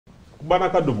bana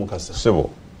Kaddu Mukasa sebo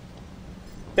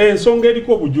ensonga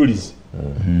eriko obujulizi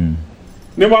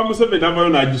ne mwa Museveni avayo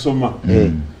n'agisoma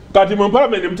kati mu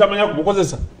parliament mutamanya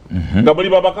kubukozesa nga buli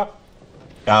babaka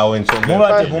awo ensonga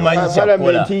mubate kumanyi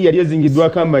parliament yali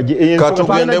ezingiddwako amagye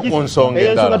katugende ku nsonga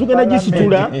endala tugenda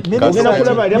gisitula ogenda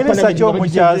kulaba minisita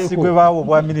ky'omukyasi gwe baawo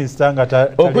bwa minisita nga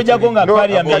okujjako nga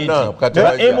parliament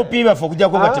MP bafe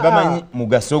okujjako nga tebamanyi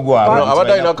mugaso gwabwe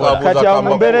abatalina kabuuza kati awo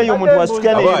mumbeera eyo omuntu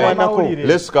asika neyewanako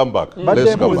let's come back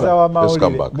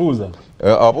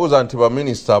abuuza nti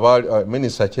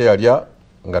minisita kyeyalya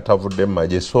nga tavudde mu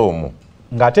magye soomu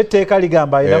ng'ate etteeka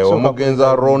ligamba alina kusooka omugenzi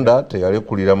Ronda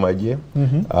teyalekulira magye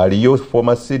aliyo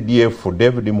former CDF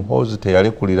David Muhoozi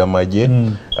teyalekulira magye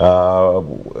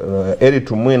eri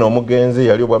tumwina omugenzi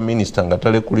yali obwa minisita nga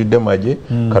talekulidde magye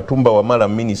Katumba Wamala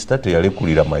minisita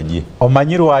teyalekulira magye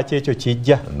omanyi lwaki ekyo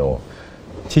kijja no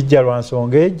kijja lwa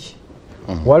nsonga egi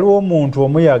waliwo omuntu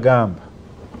omu yagamba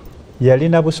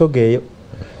yalina busogeeyo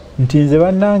nti nze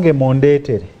bannange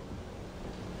mundeetere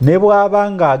ne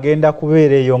bw'aba nga agenda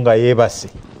kubeera eyo nga yeebase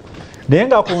naye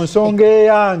nga ku nsonga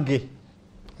eyange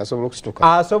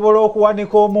asobola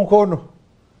okuwanika omukono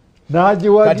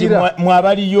n'agiwagira kati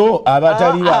mwabaliyo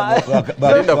abatali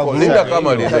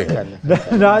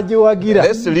n'agiwagira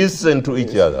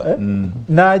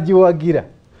n'agiwagira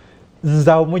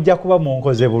nza omujja kuba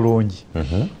munkoze bulungi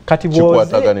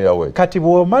kati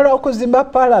bw'omala okuzimba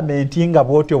palamenti nga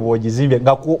bw'otyo bw'ogizimbye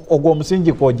nga ogwo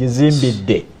omusingi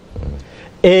kw'ogizimbidde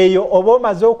eyo oba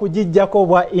omaze okugijjako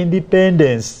bwa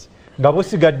independence nga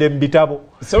busigadde mu bitabo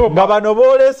nga bano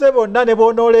boolese bonna ne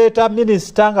bonooleeta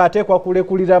minisita ng'ateekwa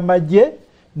kulekulira magye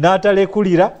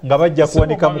n'atalekulira nga bajja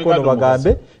kuwanika mukono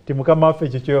bagambe ti mukama waffe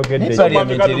ekyo kyoyogedde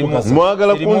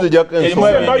mwagala kunzijako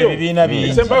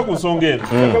ensembayo ku nsonga eno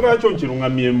akabakyo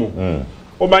nkirungamyemu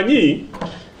omanyi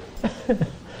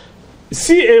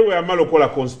si ewe amala okola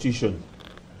constitution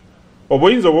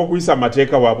obuyinza obw'okuyisa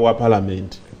amateeka bwabwe wa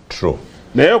palamenti true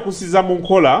naye okusiza mu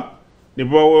nkola ne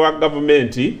bawewa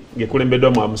gavumenti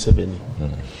ng'ekulembeddwa mu Museveni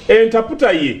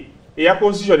entaputa ye eya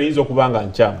constitution eyinza okuba nga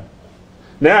nkyamu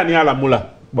naye ani alamula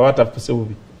bwaba tafuse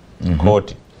bubi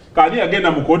kooti kani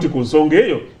agenda mu kooti ku nsonga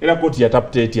eyo era kooti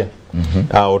yataputa etya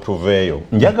awo tuveeyo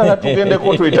njagala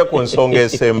tugendeko tuyite ku nsonga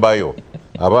esembayo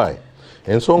abaye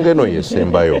ensonga eno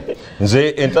yesembayo nze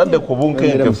entadde ku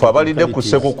bunkenke fe abalidde ku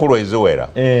ssekukkulu eziwera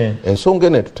ensonga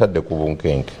eno etutadde ku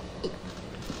bunkenke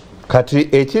kati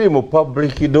ekiri mu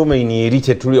public domain eri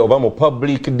kyetuli oba mu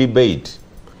public debate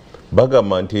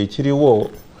bagamba nti ekiriwo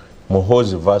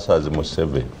Muhoozi versus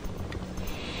Museveni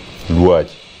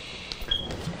lwaki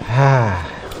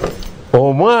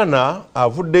omwana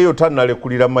avuddeyo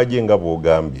tannalekulira magye nga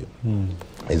bw'ogambye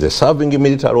is a serving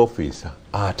military officer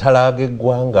atalaaga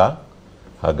eggwanga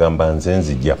agamba nze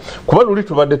nzija kuba luli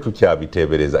tubadde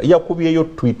tukyabiteebereza yakubyeyo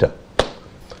Twitter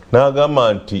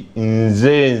n'agamba nti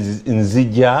nze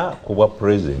nzija kuba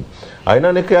president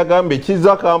alina neke yagamba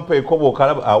ekiza kampa ekobo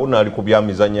okalaba awo naali ku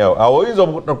byamizannyo awo oyinza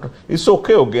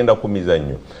okay ogenda ku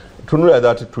mizannyo tunula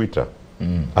that Twitter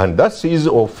and that's his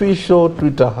official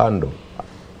Twitter handle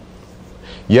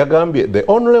yagambye the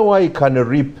only way I can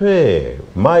repay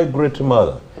my great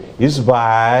mother is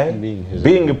by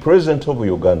being president of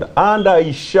Uganda and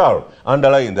I shall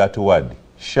underline that word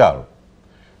shall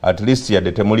at least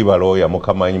yadde temuli balooya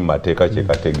mukamanyi mu mateeka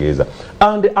kyekategeeza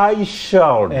and I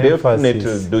shall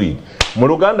definitely do it mu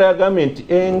Luganda yagambye nti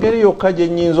engeri yokka gye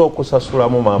nnyinza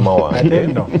okusasulamu maama wange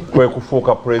kwe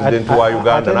kufuuka president wa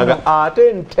Uganda naga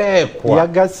ate nteekwa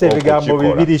yagasse ebigambo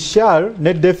bibiri shall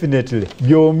ne definitely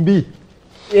byombi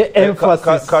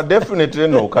emphasis ka definitely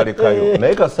no kalekayo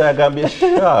naye kasa yagambye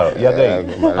shall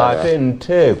yagambye ate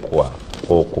nteekwa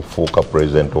okufuuka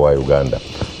president wa Uganda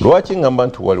lwaki ngamba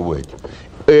nti waliwo ekyo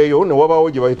eyo ne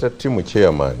wabawo gye bayita timu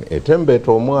chairman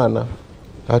etembeeta omwana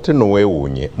ate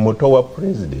noweewuunye muto wa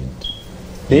president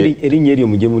erinnya eryo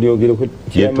mugye mulyogereko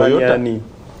chairman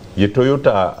ye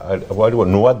Toyota waliwo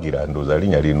Nuwagira ndoza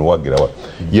linnya li Nuwagira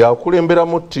yakulembera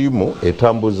mu tiimu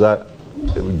etambuza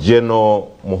General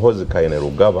Muhoozi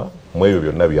Kainerugaba mu ebyo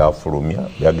byonna byafulumya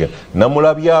byagenda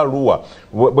namulabya Arua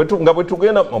nga bwe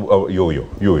tugenda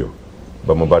yoyo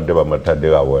bamubadde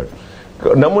bamatadde awali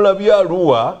namulabya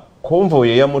Arua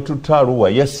konvoye ya mututa Arua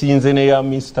yasinze ne ya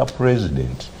Mr.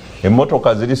 President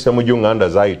emmotoka ziri Ssemujunganda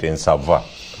zayita ensava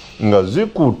nga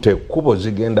zikutte kubo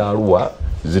zigenda Arua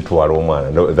zitwala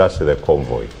omwana that's the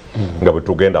convoy nga bwe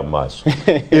tugenda mu maaso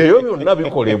eyo byonna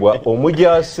bikolebwa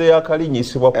omujaase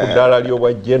akalinyisibwa ku ddaala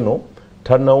ly'obwa Geno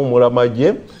tannawumula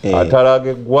magye atalaaga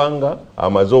eggwanga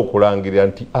amaze okulangirira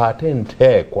nti ate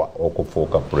nteekwa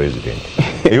okufuuka president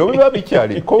eyo biba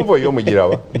bikyali convoy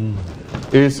y'omugiraba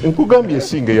nkugambye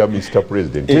esinga eya Mr.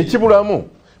 President ekibulamu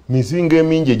mizinga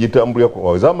emingi egitambulira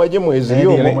ku z'amagye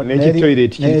mweziriyo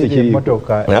n'ekitoilet kiri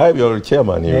ebyo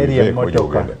chairman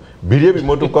biri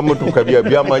ebimotoka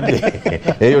byamagye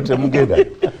eyo temugenda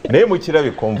naye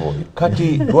mukirabe convoy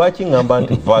kati lwaki ngamba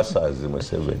nti versus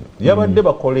Museveni yabadde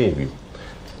bakola ebyo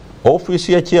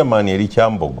ofiisi ya chairman eri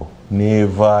Kyambogo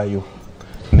nevaayo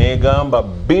negamba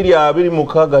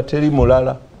 226 teri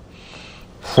mulala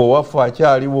fowafu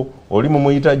akyaliwo oli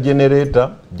mumuyita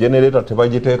generator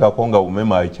tebagiteekako nga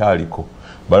umema akyaliko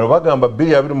bano bagamba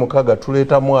 226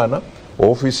 tuleeta mwana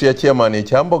ofiisi ya chairman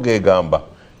ekyambogo egamba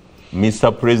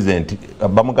Mr. President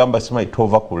bamugamba simanyi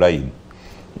tova ku line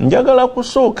njagala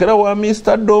kusookera wa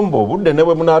Mr. Dombo budde ne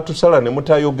bwe munatusala ne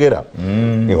mutayogera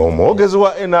omwogezi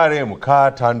wa NRM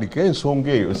kaatandika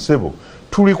ensonga eyo sebo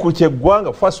tuli ku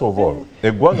kyeggwanga first of all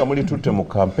eggwanga muli tutte mu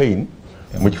campaign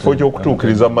mu kifo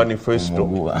ky'okutuukiriza manifesto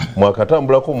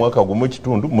mwakatambulako mwaka gumu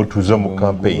kitundu mutuze mu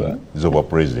campaign z'obwa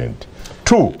president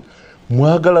 2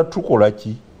 mwagala tukola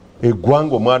ki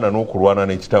eggwanga omwana n'okulwana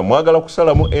n'ekitabo mwagala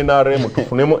kusalamu NRM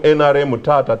tufunemu NRM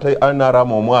taata te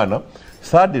NRM omwana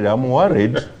thirdly I'm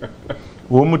worried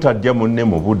womutadya munne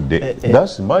mu budde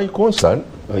that's my concern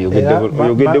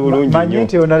oyogedde bulungi manyi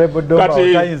nti honorable Dombo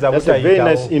otayinza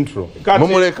butayitawo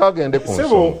mumuleka agende ku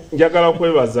nsonga njagala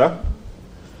kwebaza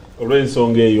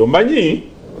olw'ensonga eyo manyi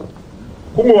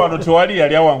kumu wano tewali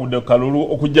yali awangudde ku kalulu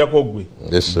okujjako gwe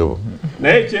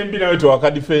naye ekyembi nawe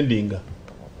tewakadifendinga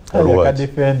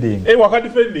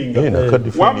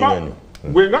wama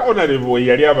gwe nga honorable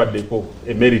yali abaddeko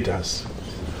emeritus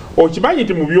okimanyi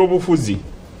nti mu byobufuzi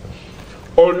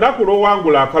olunaku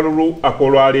lw'owangula akalulu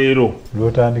akolwaleero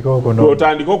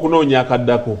lwotandika okunoonya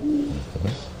akaddako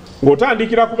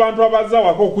ng'otandikira ku bantu abazza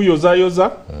waka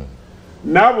okuyozayoza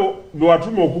nabo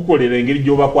bewatuma okukolera engeri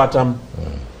gy'obakwatamu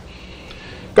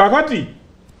kakati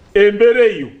embeera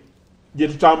eyo gye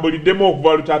tutambuliddemu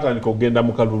okuva lutatandika okugenda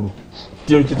mu kalulu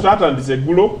kyetwatandise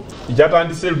eggulo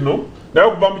ekyatandise luno naye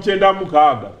okuva mu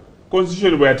 96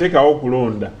 constitution bwe yateekawo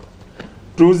okulonda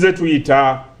tuze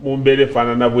tuyita mu mbeera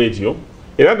efaanana bwetyo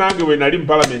era nange bwe nali mu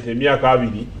palamenti emyaka 2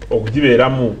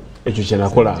 okugibeeramu ekyo kye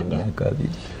nakolanga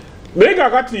naye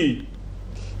kakati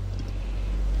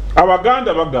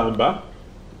abaganda bagamba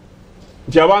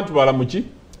nti abantu balamuki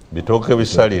bitooke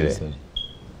bisalire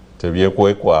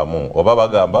tebyekwekwamu oba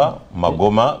bagamba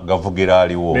magoma gavugira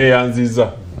aliwo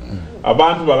neyanziza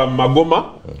abantu balamu magoma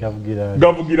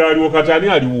gavugira aliwo kati ani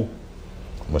aliwo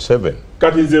Museveni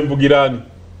kati nze mvugiraani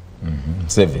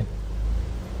Museveni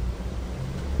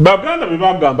baganda be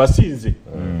bagamba sinze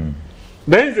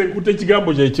naye nze nkutte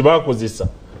ekigambo kye kibakozesa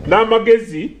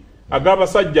n'amagezi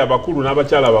ag'abasajja abakulu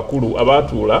n'abakyala abakulu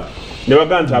abatuula ne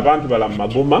bagamba nti abantu balamu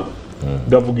magoma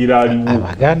gavugira aliwo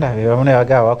abaganda be bamu ne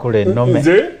bagaba bakula ennome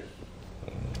nze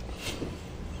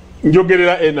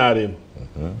njogerera NRM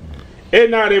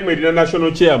NRM erina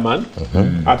national chairman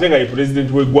ate nga ye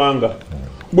president w'eggwanga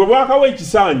bwe bwakawo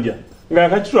ekisanja nga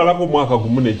yakakitwalako omwaka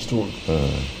gumu n'ekitundu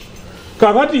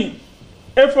kakati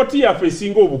effort yaffe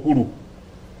esinga obukulu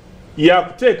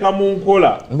yakuteeka mu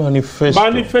nkola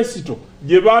manifesto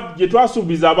gye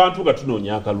twasuubiza abantu nga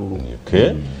tunoonya akalulu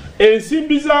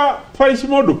ensimbi za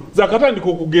parishimodo zakatandika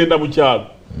okugenda mu kyalo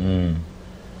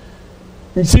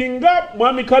nsinga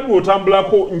mwami Kadwa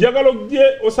otambulako njagala ogye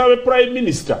osabe prime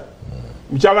minister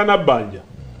mukyala Nabbanja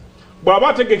bw'aba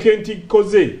ategeka entikko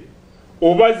ze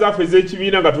oba zaffe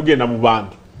ez'ekibiina nga tugenda mu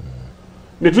bantu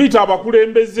ne tuyita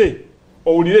abakulembeze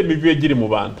owulire emivu egiri mu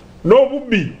bantu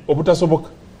n'obubbi obutasoboka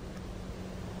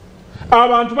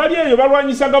abantu bali eyo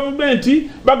balwanyisa gavumenti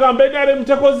bagamba NRM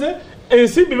tekoze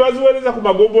ensimbi baziweereza ku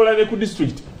magombola ne ku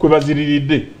district kwe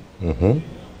baziriridde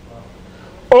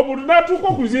omuntu n'atuuka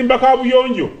okuzimba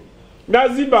kabuyonjo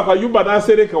n'azimba akayumba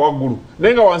n'asereka waggulu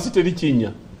naye nga wansi teri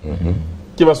kinnya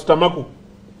kyebasutamako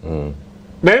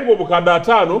naye ng'obukadde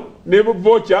 5 ne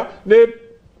vocha ne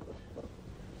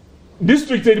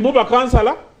district erimu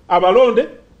bakansala abalonde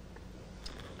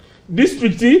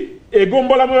district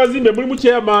egombola mu bazimbe mulimu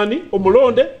chairman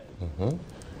omulonde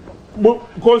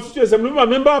constituency mulimu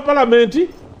bamemba wa parliament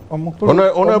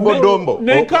Honorable Dombo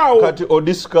kati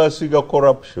odiscussiga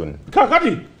corruption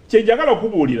kakati kyenjagala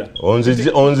okubuulira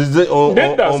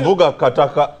onvuga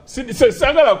kataka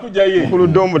sagala kujja yeeyo kulu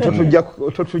Dombo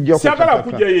totujja sagala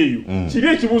kujja yeeyo kiri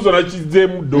ekibuuzo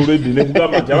nakizzeemu doledi ne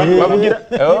kugamba nti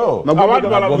abantu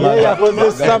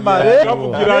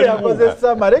yakoze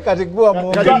samare kati guwa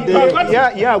mu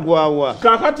yagwawa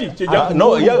kakati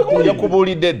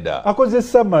yakubuulidde dda akoze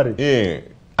samare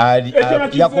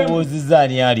yakubuuzizza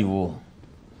ani aliwo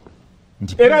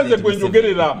era nze gwe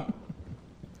njogerera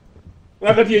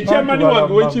nakati ekyamani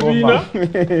wange w'ekibiina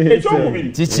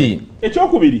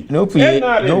ekyokubiri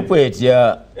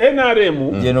nokwetya NRM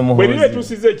bwe liba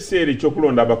etuusiza ekiseera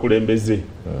ekyokulonda abakulembeze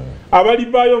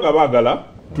abalivaayo nga baagala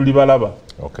tuli balaba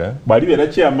bwalibeera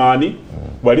kyamaani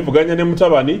bwalivuganya ne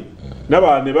mutabani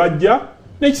n'abalala ne bajja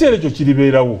n'ekiseera ekyo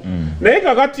kiribeerawo naye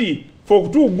kakati fe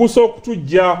okutugusa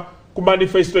okutujja ku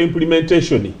manifesto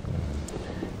implementation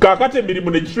kakati emirimu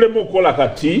ne gitulema okukola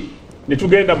kati ne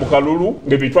tugenda mu kalulu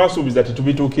ng'ebyo twasuubiza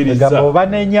tetubituukiriza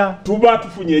obanenya tuba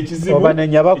tufunye ekizibu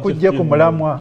obanenya bakujje ku mulamwa